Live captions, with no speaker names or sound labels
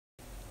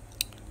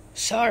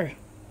So,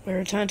 we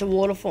return to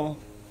Waterfall.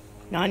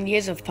 9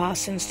 years have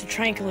passed since the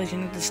train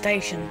collision at the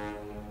station.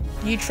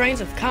 New trains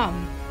have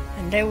come,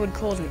 and they would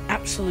cause an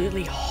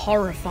absolutely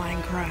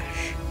horrifying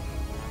crash.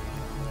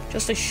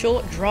 Just a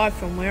short drive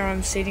from where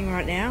I'm sitting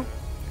right now,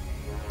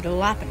 it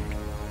all happened.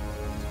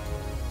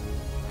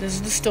 This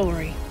is the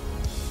story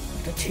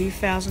of the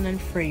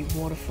 2003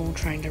 Waterfall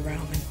Train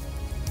derailment.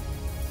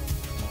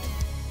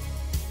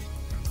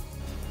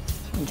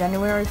 On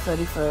January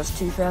 31st,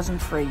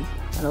 2003,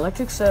 an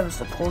electric service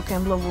to Port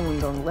Kembla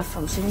Wollongong left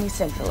from Sydney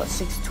Central at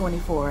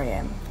 6:24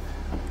 am.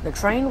 The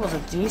train was a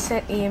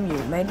G-set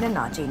EMU made in the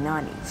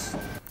 1990s.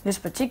 This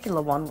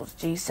particular one was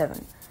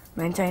G7,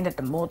 maintained at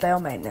the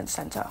Moordale Maintenance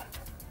Centre.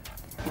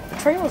 The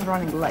train was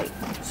running late,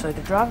 so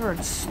the driver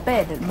had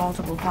sped at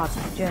multiple parts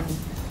of the journey,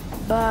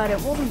 but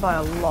it wasn't by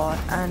a lot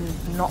and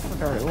not for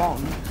very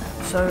long,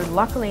 so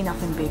luckily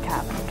nothing big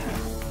happened.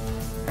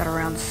 At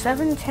around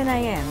 7:10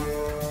 am,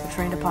 the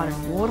train departed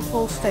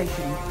Waterfall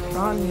Station,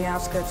 right on the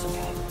outskirts of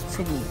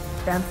Sydney,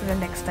 bound for the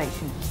next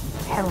station,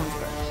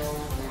 Helensburgh.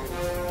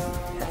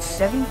 At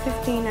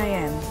 7:15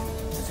 am,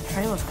 as the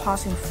train was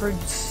passing through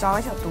the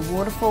site of the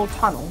Waterfall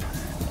Tunnel,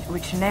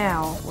 which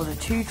now was a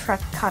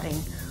 2-track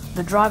cutting,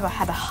 the driver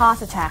had a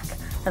heart attack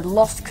and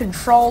lost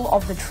control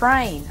of the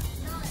train.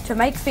 To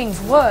make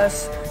things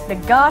worse, the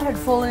guard had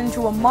fallen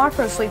into a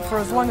microsleep for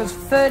as long as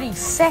 30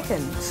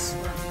 seconds.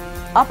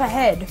 Up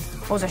ahead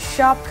was a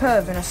sharp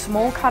curve in a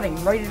small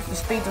cutting rated for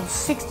speeds of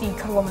 60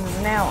 kilometers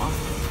an hour.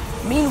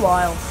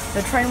 Meanwhile,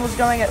 the train was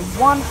going at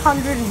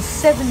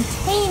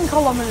 117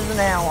 kilometers an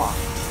hour.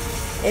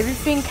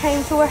 Everything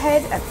came to a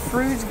head at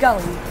Froude's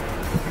Gully,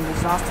 and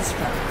disaster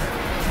struck.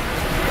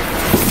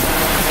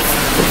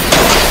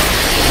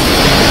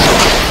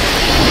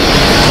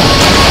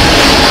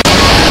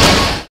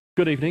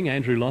 Good evening,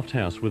 Andrew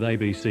Lofthouse with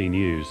ABC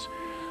News.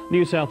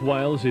 New South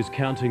Wales is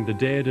counting the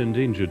dead and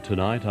injured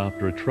tonight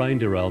after a train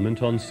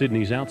derailment on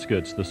Sydney's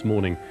outskirts this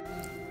morning.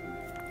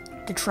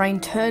 The train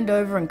turned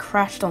over and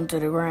crashed onto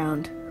the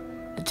ground.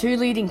 The 2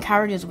 leading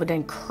carriages were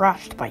then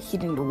crushed by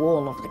hitting the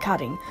wall of the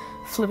cutting,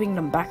 flipping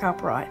them back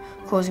upright,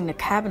 causing the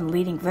cabin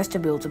leading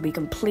vestibule to be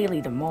completely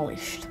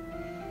demolished.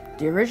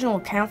 The original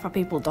count for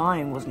people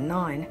dying was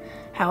 9,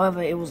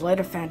 however it was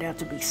later found out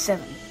to be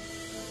 7.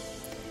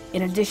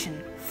 In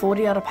addition,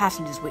 40 other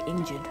passengers were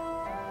injured.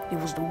 It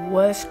was the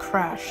worst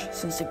crash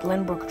since the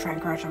Glenbrook train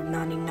crash of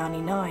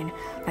 1999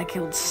 that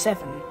killed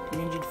 7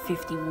 and injured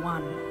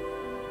 51.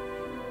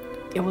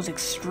 It was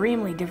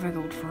extremely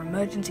difficult for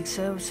emergency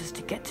services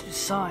to get to the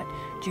site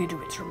due to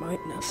its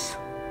remoteness.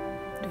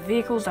 The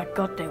vehicles that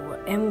got there were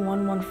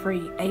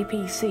M113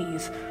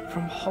 APCs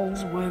from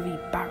Holsworthy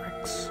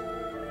Barracks.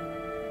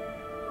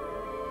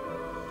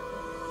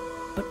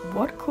 But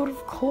what could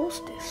have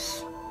caused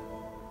this?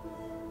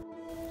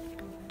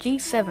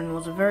 G7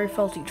 was a very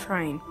faulty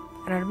train,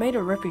 and had made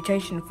a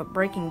reputation for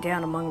breaking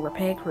down among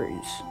repair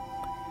crews.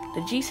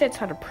 The G-sets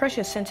had a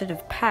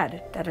pressure-sensitive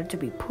pad that had to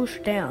be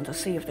pushed down to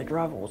see if the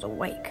driver was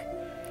awake.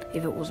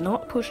 If it was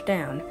not pushed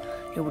down,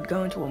 it would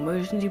go into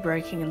emergency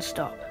braking and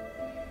stop.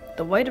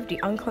 The weight of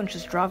the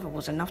unconscious driver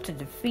was enough to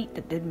defeat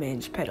the dead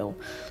man's pedal,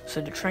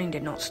 so the train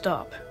did not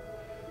stop.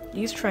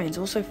 These trains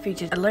also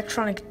featured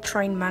Electronic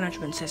Train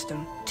Management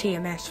System,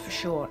 TMS for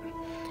short,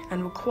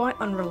 and were quite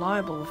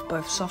unreliable with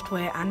both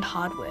software and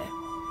hardware.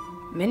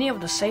 Many of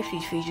the safety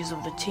features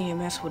of the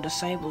TMS were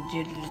disabled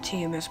due to the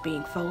TMS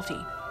being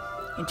faulty.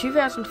 In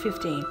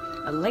 2015,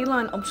 a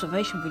leyline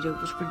observation video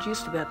was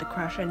produced about the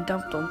crash and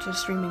dumped onto the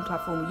streaming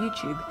platform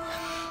YouTube.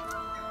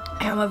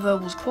 However,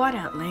 it was quite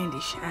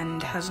outlandish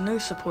and has no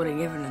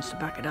supporting evidence to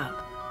back it up.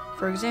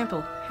 For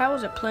example, how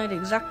was it planned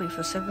exactly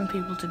for 7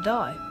 people to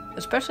die,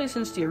 especially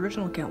since the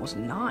original count was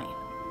 9?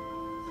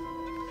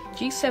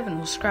 G7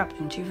 was scrapped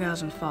in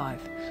 2005,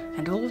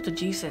 and all of the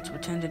G-sets were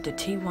turned into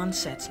T1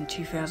 sets in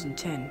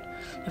 2010,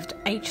 with the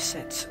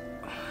H-sets,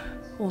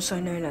 also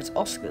known as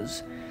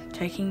Oscars,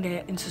 taking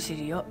their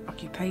intercity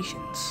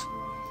occupations.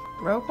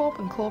 RailCorp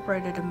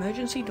incorporated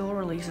emergency door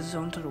releases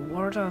onto the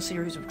Waratah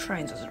series of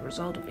trains as a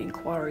result of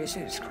inquiries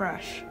into this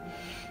crash.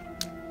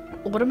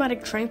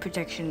 Automatic Train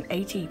Protection,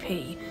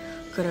 ATP,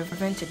 could have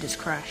prevented this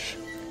crash.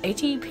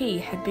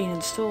 ATP had been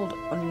installed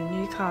on the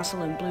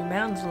Newcastle and Blue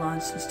Mountains line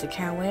since the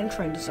Cowan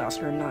train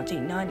disaster in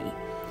 1990.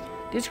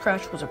 This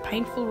crash was a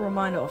painful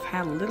reminder of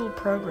how little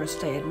progress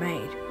they had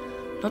made,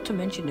 not to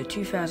mention the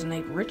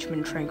 2008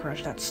 Richmond train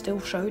crash that still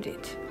showed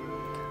it.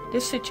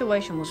 This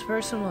situation was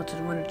very similar to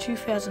when the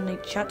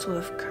 2008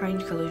 Chatsworth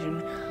train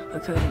collision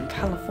occurred in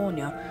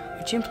California,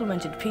 which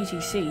implemented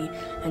PTC,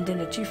 and then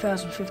the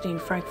 2015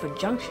 Frankfurt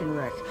Junction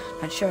wreck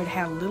that showed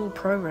how little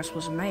progress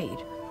was made.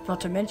 Not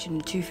to mention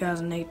the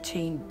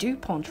 2018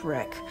 DuPont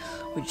wreck,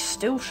 which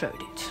still showed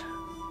it.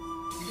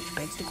 Which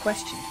begs the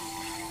question,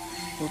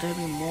 will there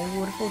be more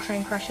Waterfall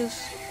train crashes?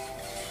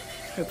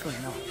 Hopefully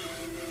not.